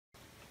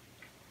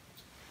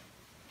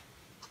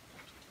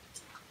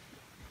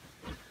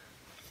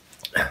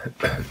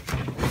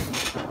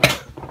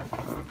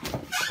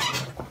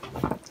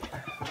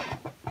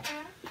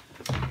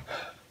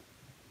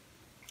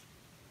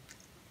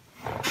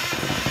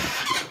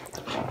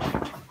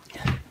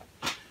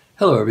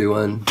Hello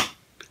everyone.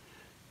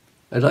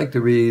 I'd like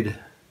to read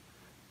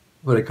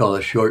what I call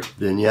a short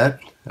vignette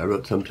I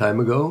wrote some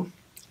time ago.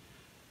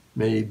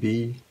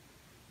 Maybe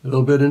a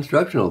little bit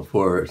instructional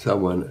for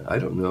someone, I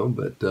don't know,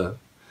 but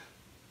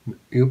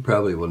you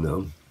probably will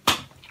know.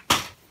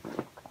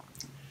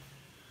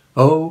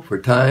 Oh, for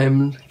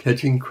times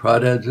catching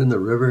crawdads in the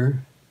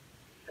river,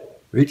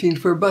 reaching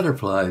for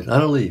butterflies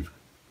on a leaf,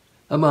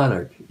 a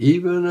monarch,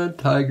 even a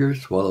tiger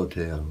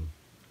swallowtail.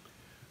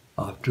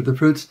 Off to the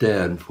fruit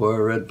stand for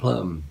a red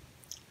plum.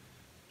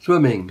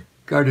 Swimming,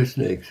 garter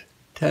snakes,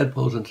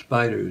 tadpoles and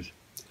spiders.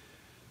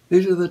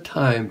 These are the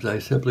times I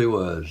simply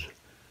was.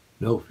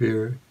 No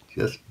fear,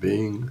 just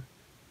being,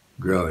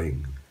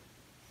 growing.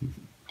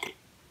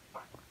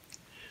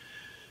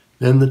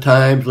 Then the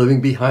times living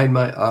behind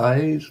my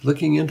eyes,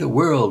 looking into a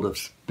world of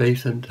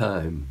space and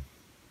time.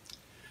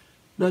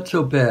 Not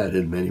so bad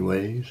in many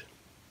ways.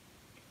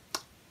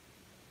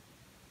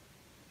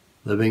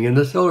 Living in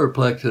the solar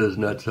plexus,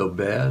 not so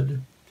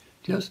bad.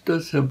 Just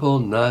a simple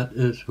not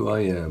is who I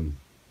am.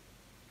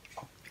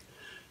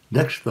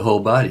 Next, the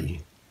whole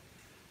body.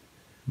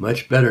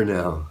 Much better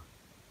now.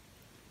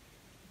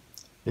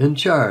 In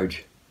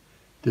charge.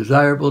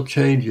 Desirable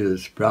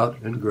changes sprout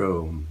and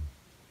grow.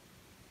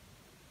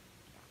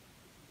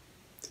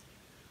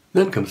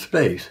 Then comes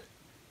space.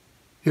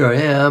 Here I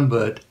am,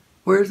 but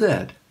where's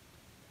that?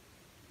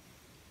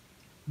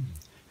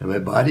 Am I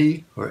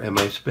body or am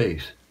I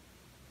space?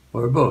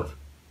 Or both?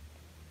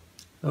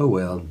 Oh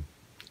well,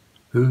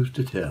 who's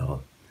to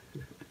tell?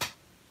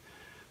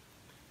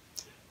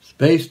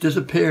 Space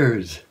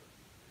disappears,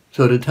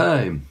 so did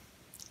time.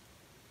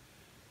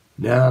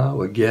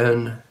 Now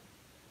again,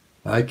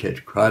 I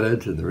catch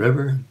crawdads in the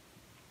river,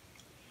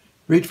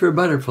 reach for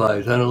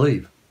butterflies on a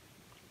leaf,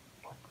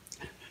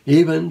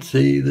 even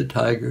see the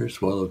tiger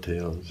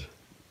swallowtails.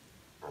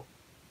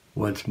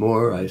 Once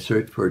more I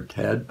search for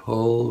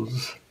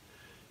tadpoles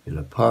in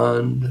a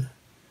pond.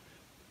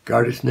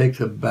 Garter snakes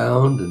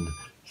abound, and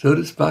so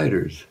do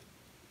spiders.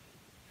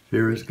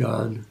 Fear is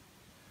gone,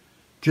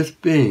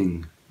 just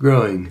being,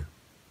 growing.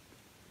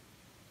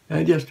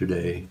 And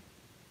yesterday,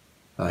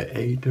 I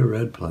ate a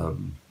red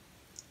plum.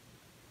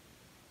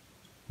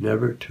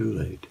 Never too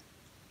late.